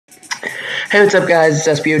Hey, what's up guys,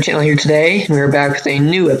 it's Espio channel here today, and we're back with a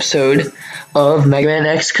new episode of Mega Man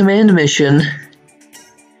X Command Mission.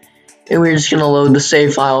 And we're just gonna load the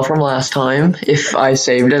save file from last time, if I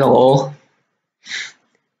saved at all.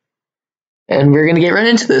 And we're gonna get right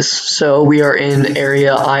into this. So we are in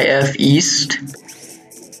area IF East.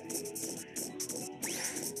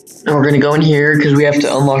 And we're gonna go in here, because we have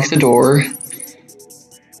to unlock the door.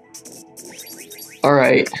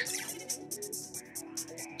 Alright.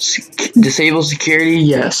 Disable security,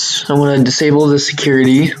 yes. I want to disable the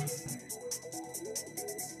security.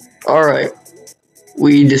 Alright.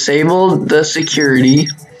 We disabled the security.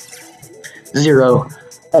 0.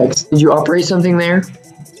 X, did you operate something there?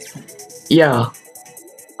 Yeah.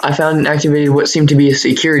 I found and activated what seemed to be a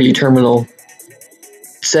security terminal.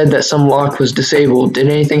 It said that some lock was disabled. Did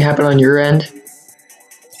anything happen on your end?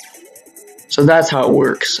 So that's how it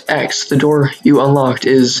works. X, the door you unlocked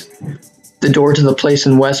is the door to the place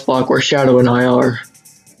in West Block where Shadow and I are.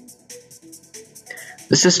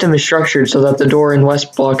 The system is structured so that the door in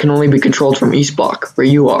West Block can only be controlled from East Block, where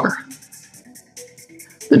you are.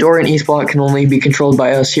 The door in East Block can only be controlled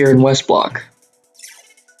by us here in West Block.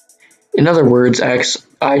 In other words, X and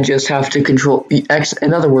I just have to control the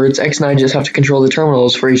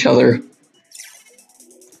terminals for each other.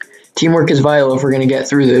 Teamwork is vital if we're gonna get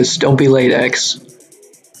through this. Don't be late, X.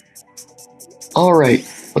 Alright.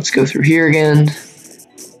 Let's go through here again.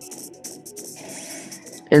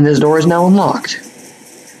 And this door is now unlocked.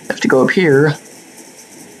 I have to go up here.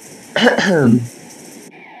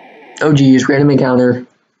 Oh geez, random encounter.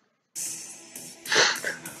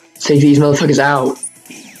 Let's take these motherfuckers out.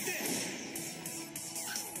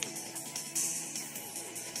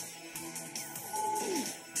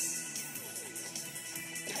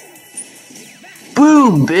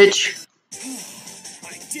 Boom, bitch!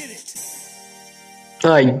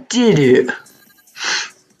 I did it!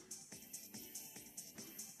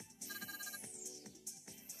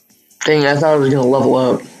 Dang, I thought I was gonna level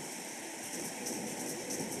up.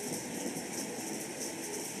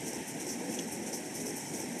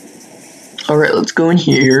 Alright, let's go in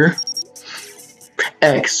here.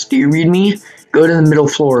 X, do you read me? Go to the middle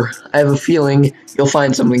floor. I have a feeling you'll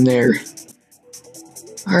find something there.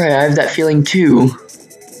 Alright, I have that feeling too.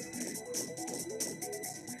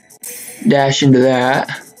 Dash into that.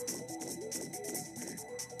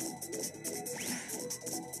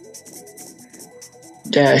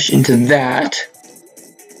 Dash into that.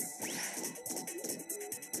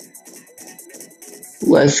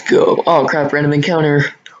 Let's go. Oh crap, random encounter.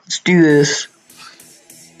 Let's do this.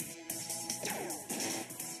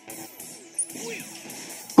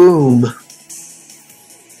 Boom.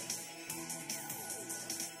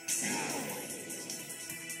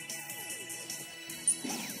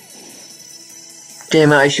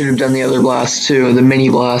 Damn it, I should have done the other blast too, the mini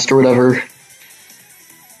blast or whatever.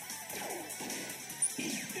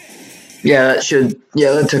 Yeah,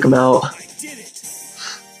 that took him out.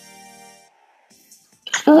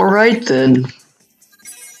 Alright then.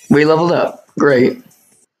 We leveled up. Great.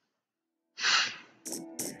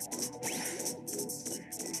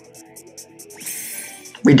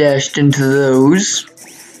 We dashed into those.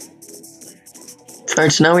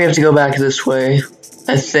 Alright, so now we have to go back this way,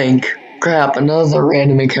 I think. Crap, another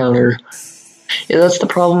random encounter. Yeah, that's the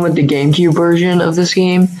problem with the GameCube version of this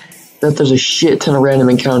game, that there's a shit ton of random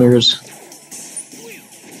encounters.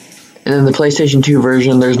 And in the PlayStation 2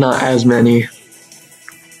 version, there's not as many.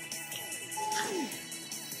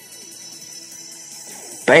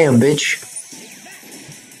 Bam, bitch.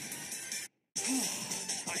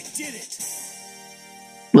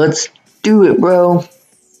 Let's do it, bro.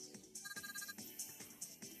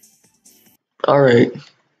 Alright.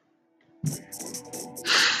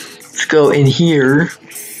 Let's go in here.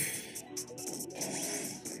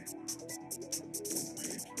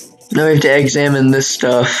 Now we have to examine this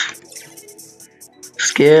stuff.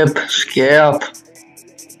 Skip. Let's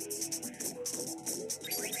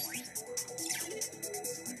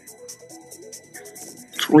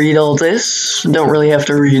read all this. Don't really have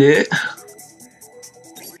to read it.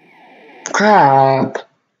 Crap.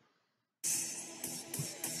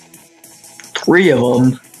 3 of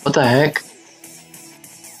them. What the heck?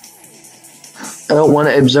 I don't want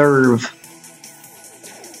to observe.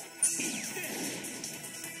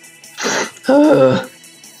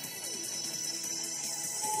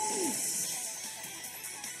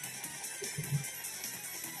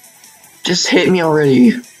 Just hit me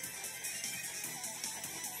already.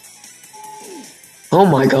 Oh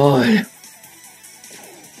my god.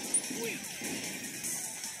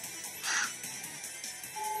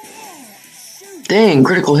 Dang,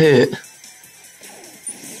 critical hit.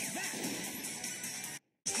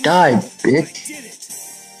 Die, bitch.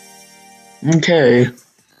 Okay.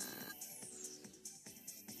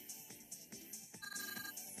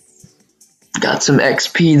 Got some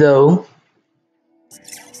XP though.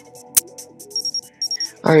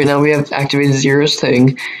 Alright, now we have activated Zero's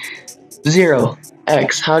thing. Zero.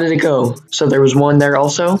 X. How did it go? So there was one there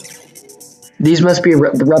also? These must be the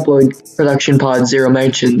Reploid production pods Zero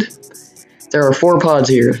mentioned. There are 4 pods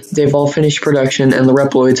here. They've all finished production and the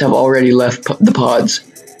Reploids have already left the pods.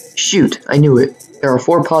 Shoot, I knew it. There are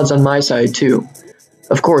 4 pods on my side too.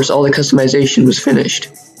 Of course, all the customization was finished.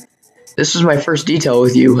 This was my first detail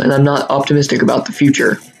with you, and I'm not optimistic about the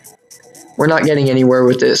future. We're not getting anywhere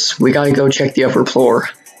with this. We gotta go check the upper floor.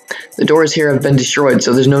 The doors here have been destroyed,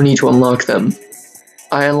 so there's no need to unlock them.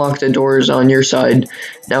 I unlocked the doors on your side.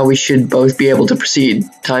 Now we should both be able to proceed.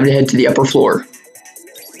 Time to head to the upper floor.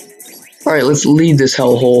 Alright, let's leave this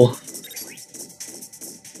hellhole.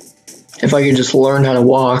 If I could just learn how to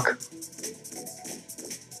walk.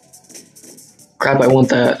 Crap, I want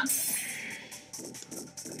that.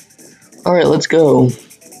 Alright, let's go.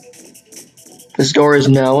 This door is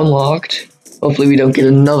now unlocked. Hopefully we don't get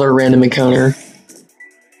another random encounter.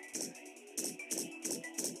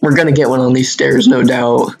 We're gonna get one on these stairs, no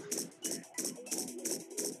doubt.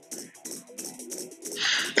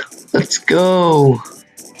 Let's go.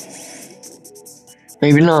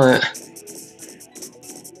 Maybe not.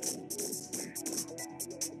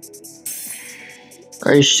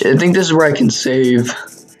 Alright, shit, I think this is where I can save.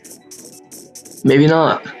 Maybe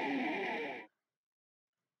not.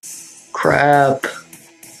 Crap.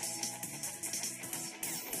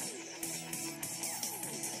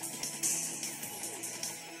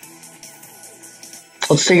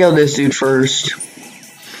 Let's take out this dude first.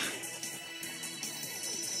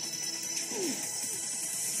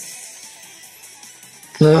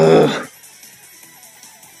 Ugh.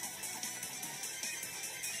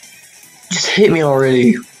 Just hit me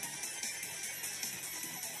already.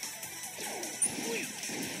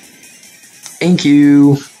 Thank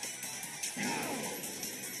you.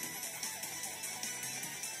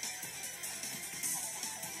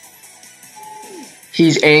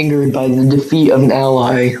 He's angered by the defeat of an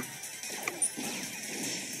ally.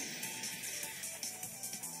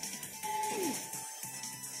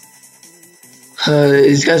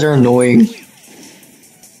 These guys are annoying. I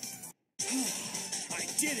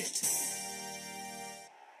did it.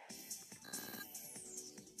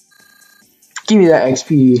 Give me that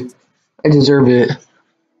XP. I deserve it.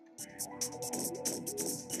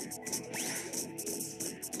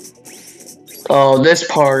 Oh, this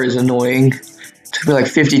part is annoying. Took me like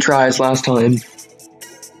 50 tries last time.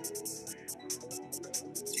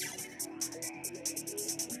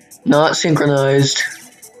 Not synchronized.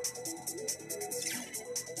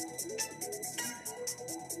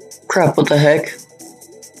 Crap, what the heck?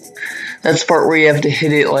 That's the part where you have to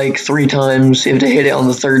hit it like 3 times. You have to hit it on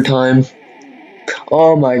the 3rd time.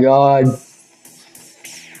 Oh my god.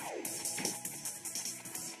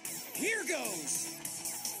 Here goes.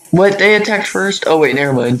 What? They attacked first? Oh wait,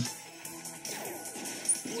 never mind.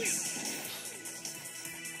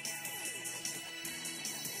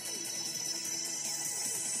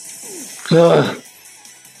 Ugh.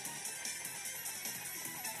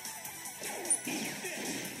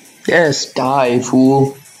 Yes, die,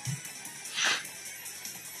 fool.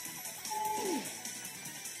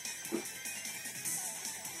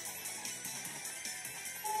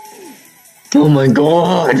 Oh my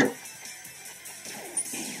god.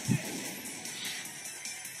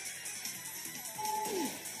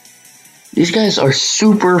 These guys are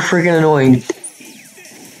super freaking annoying.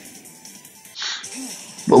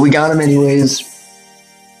 But we got him anyways.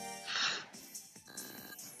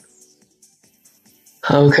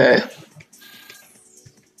 Okay.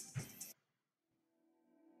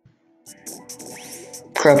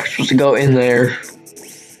 Crap, we're supposed to go in there.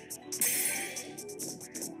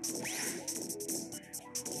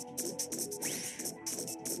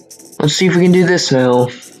 Let's see if we can do this now.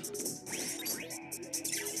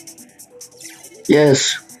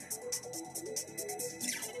 Yes.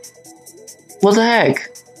 What the heck?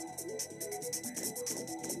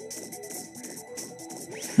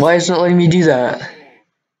 Why isn't it letting me do that?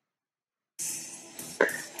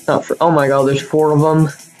 Not for, oh my god, there's 4 of them.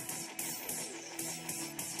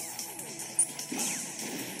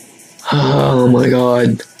 Oh my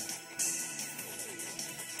god.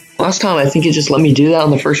 Last time I think it just let me do that on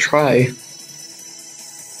the first try.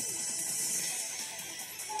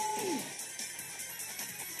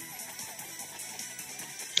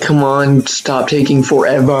 Come on, stop taking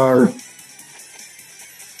forever.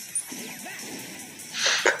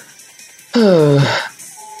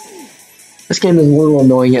 This game is a little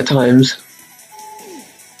annoying at times.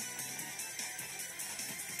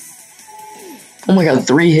 Oh my god,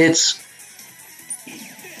 3 hits.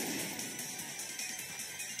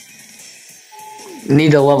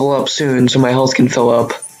 Need to level up soon so my health can fill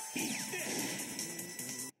up.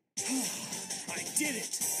 I did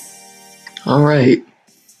it. Alright.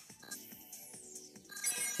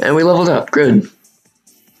 And we leveled up, good.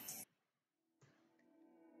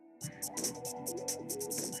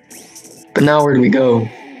 But now where do we go?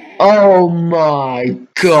 Oh my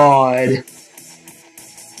god.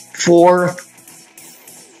 4? Are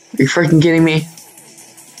you freaking kidding me?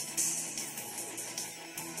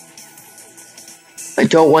 I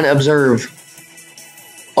don't want to observe.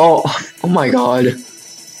 Oh my god.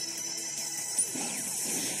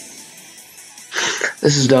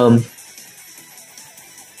 This is dumb.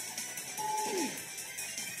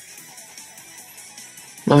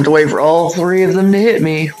 I'll have to wait for all 3 of them to hit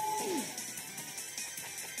me.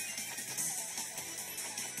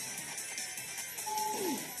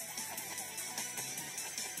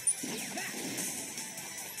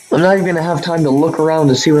 I'm not even gonna have time to look around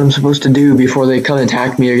to see what I'm supposed to do before they come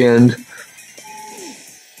attack me again.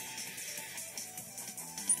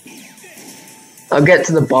 I'll get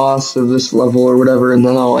to the boss of this level or whatever, and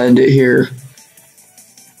then I'll end it here.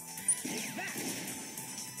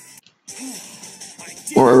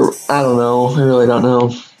 Or, I don't know. I really don't know.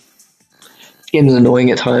 This game is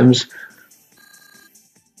annoying at times.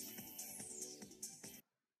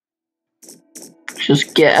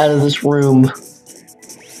 Just get out of this room.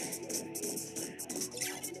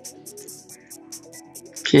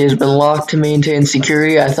 Key has been locked to maintain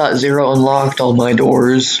security. I thought 0 unlocked all my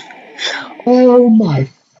doors. Oh my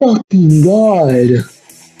fucking god.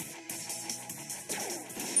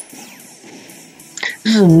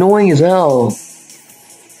 This is annoying as hell.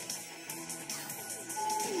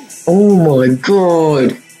 Oh my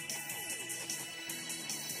god.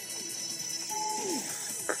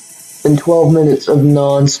 And 12 minutes of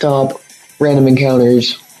non-stop random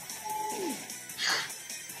encounters.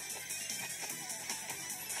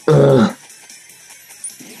 Ugh.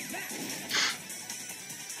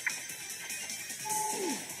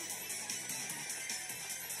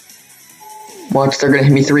 Watch, they're gonna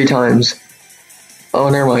hit me 3 times. Oh,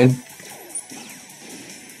 never mind.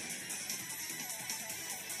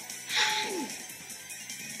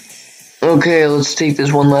 Okay, let's take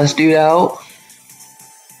this one last dude out.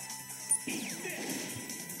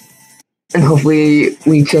 And hopefully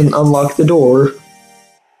we can unlock the door.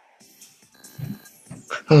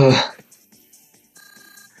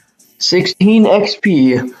 16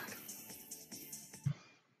 XP.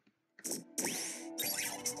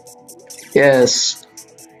 Yes.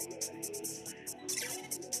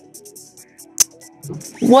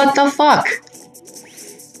 What the fuck?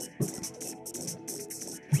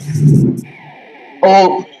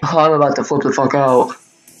 Oh, I'm about to flip the fuck out.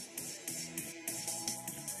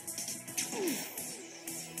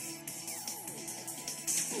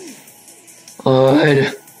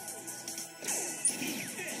 Good.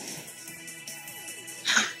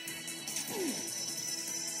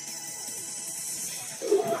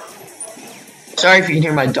 Sorry if you can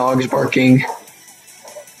hear my dogs barking.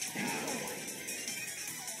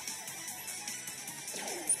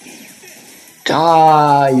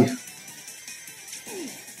 Die.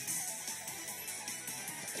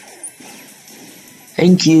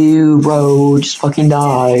 Thank you, bro. Just fucking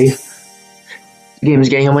die. The game is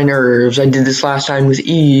getting on my nerves. I did this last time with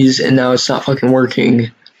ease, and now it's not fucking working.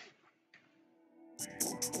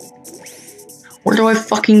 Where do I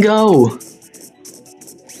fucking go?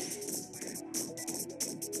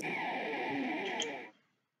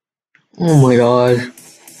 Oh my god.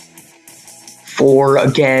 4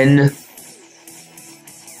 again.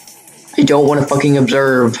 I don't want to fucking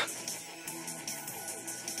observe.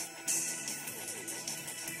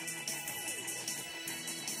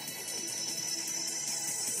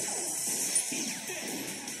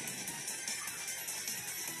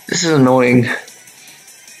 This is annoying.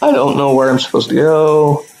 I don't know where I'm supposed to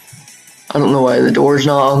go. I don't know why the door's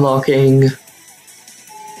not unlocking.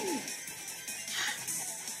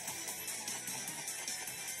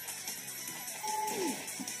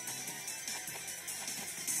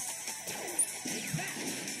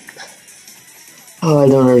 Oh, I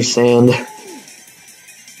don't understand.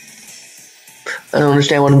 I don't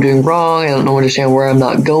understand what I'm doing wrong. I don't understand where I'm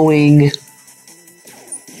not going.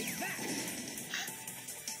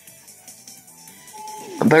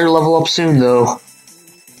 I better level up soon, though.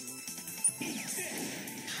 I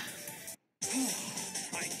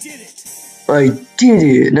did it. I did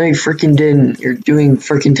it. No, you freaking didn't. You're doing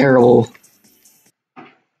freaking terrible.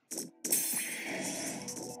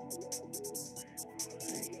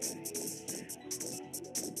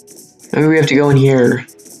 Maybe we have to go in here.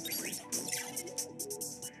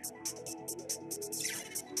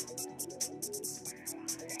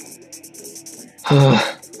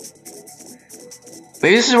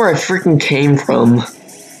 Maybe this is where I freaking came from.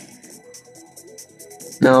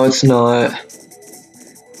 No, it's not.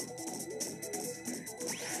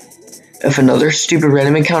 If another stupid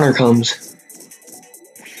random encounter comes.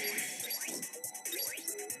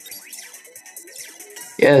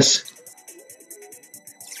 Yes.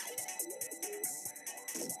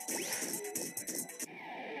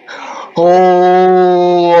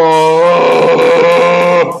 Oh!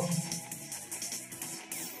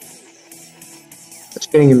 It's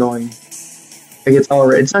getting annoying. Like, it's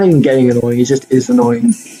alright. It's not even getting annoying, it just is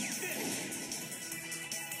annoying.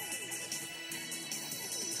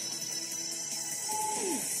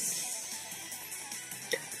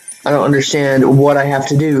 I don't understand what I have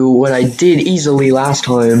to do when I did easily last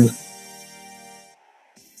time.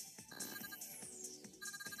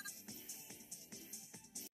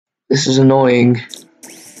 This is annoying.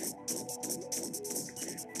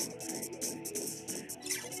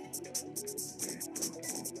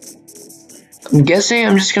 I'm guessing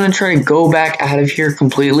I'm just gonna try to go back out of here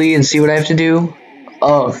completely and see what I have to do.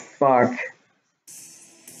 Oh, fuck.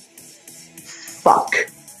 Fuck.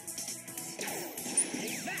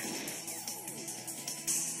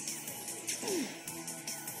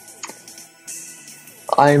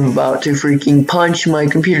 I'm about to freaking punch my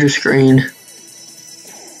computer screen.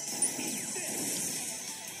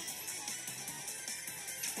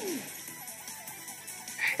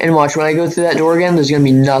 And watch, when I go through that door again, there's gonna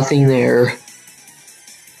be nothing there.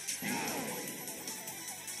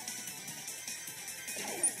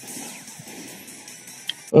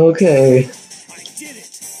 Okay.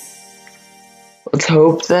 Let's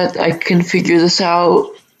hope that I can figure this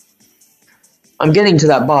out. I'm getting to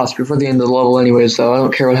that boss before the end of the level anyway, so I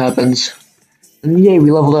don't care what happens. And yay, we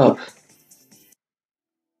leveled up.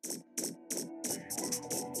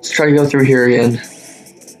 Let's try to go through here again.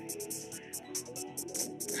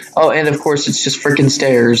 Oh, and of course it's just freaking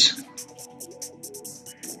stairs.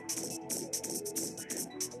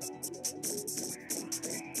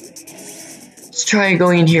 Let's try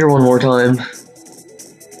going in here one more time.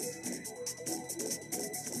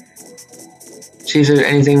 See if there's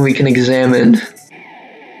anything we can examine.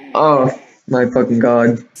 Oh my fucking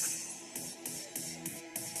god.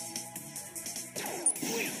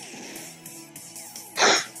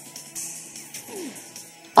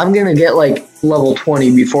 I'm gonna get like level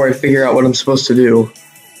 20 before I figure out what I'm supposed to do.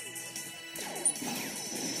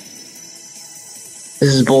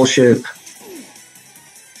 This is bullshit.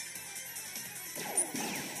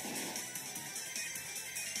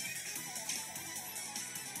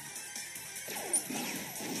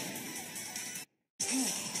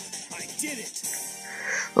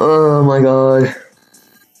 Oh my god.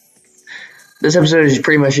 This episode is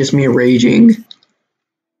pretty much just me raging.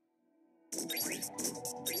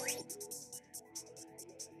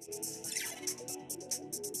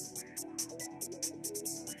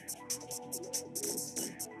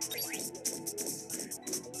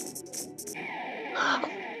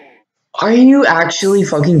 Are you actually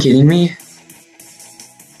fucking kidding me?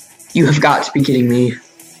 You have got to be kidding me.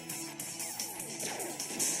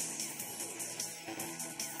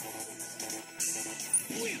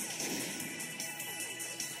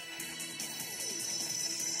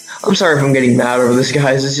 I'm sorry if I'm getting mad over this,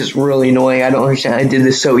 guys. It's just really annoying. I don't understand. I did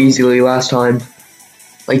this so easily last time.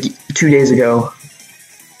 Like, 2 days ago.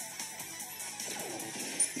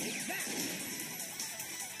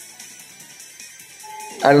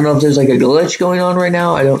 I don't know if there's like a glitch going on right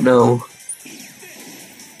now. I don't know.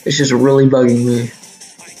 It's just really bugging me.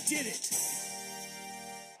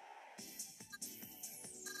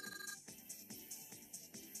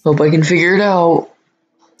 Hope I can figure it out.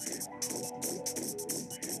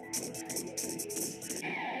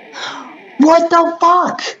 What the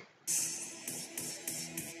fuck?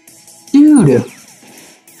 Dude.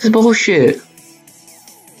 This is bullshit.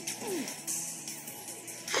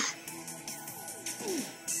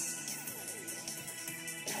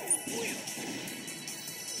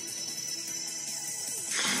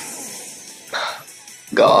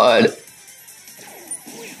 God.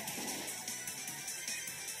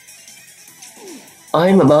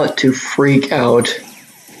 I'm about to freak out.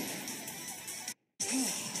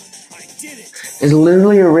 It's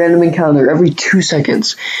literally a random encounter every 2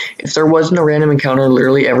 seconds. If there wasn't a random encounter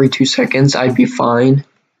literally every 2 seconds, I'd be fine.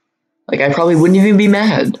 Like, I probably wouldn't even be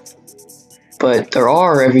mad. But they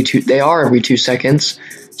are every 2 seconds,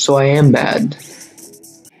 so I am mad.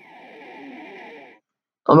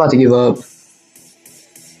 I'm about to give up.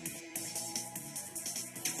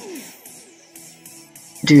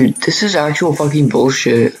 Dude, this is actual fucking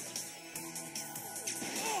bullshit.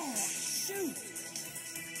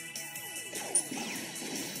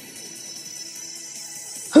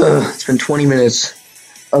 Oh, shoot. It's been 20 minutes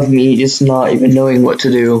of me just not even knowing what to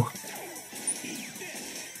do.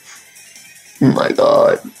 Oh my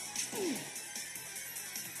god.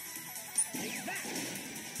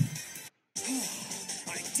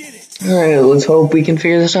 I did it. Alright, let's hope we can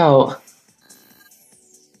figure this out.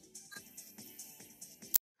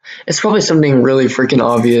 It's probably something really freaking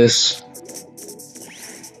obvious.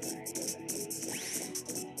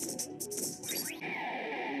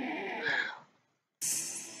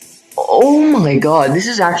 Oh my god, this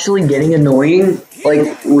is actually getting annoying.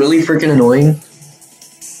 Like, really freaking annoying.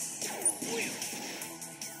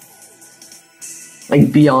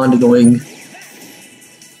 Like, beyond annoying.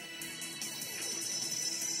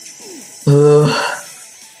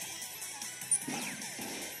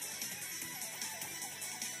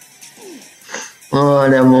 Oh,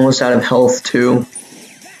 and I'm almost out of health, too.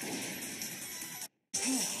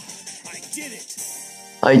 I did it.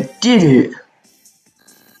 I did it!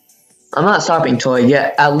 I'm not stopping till I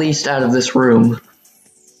get at least out of this room.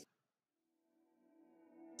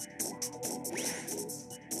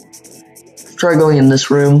 Try going in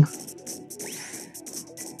this room.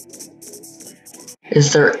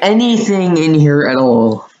 Is there anything in here at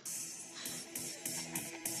all?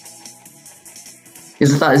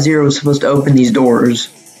 Because I thought Zero was supposed to open these doors.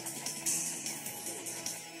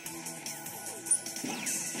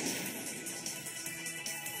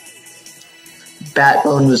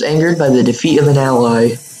 Batbone was angered by the defeat of an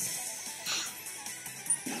ally.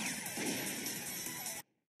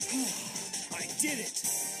 I did it.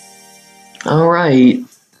 Alright.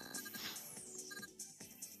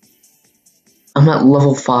 I'm at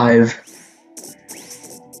level 5.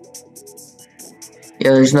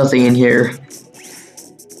 Yeah, there's nothing in here.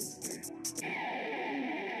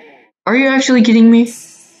 Are you actually kidding me?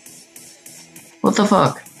 What the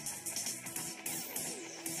fuck?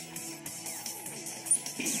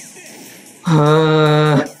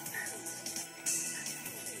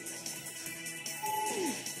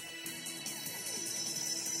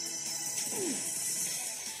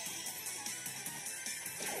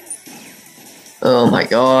 Oh my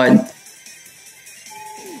god.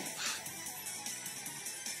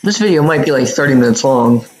 This video might be like 30 minutes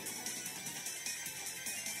long.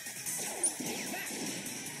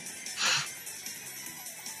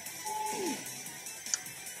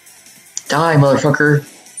 Die, motherfucker.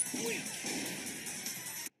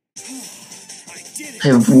 I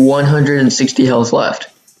have 160 health left.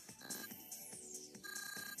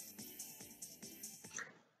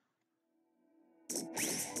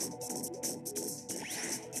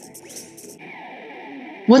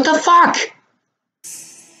 What the fuck?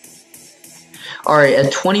 Alright,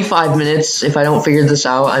 at 25 minutes, if I don't figure this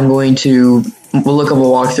out, I'm going to look up a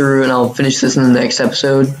walkthrough and I'll finish this in the next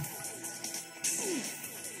episode.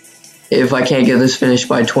 If I can't get this finished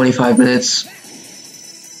by 25 minutes.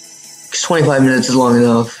 Because 25 minutes is long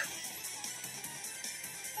enough.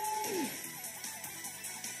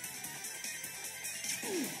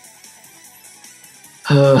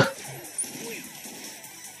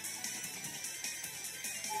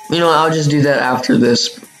 You know what, I'll just do that after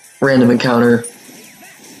this random encounter.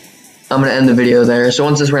 I'm gonna end the video there. So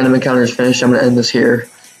once this random encounter is finished, I'm gonna end this here.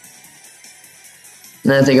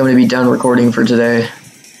 And I think I'm gonna be done recording for today.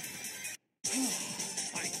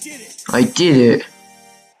 I did it.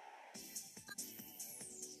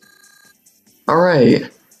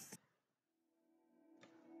 Alright.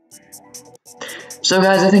 So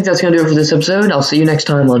guys, I think that's gonna do it for this episode. I'll see you next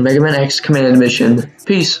time on Mega Man X Command Mission.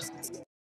 Peace.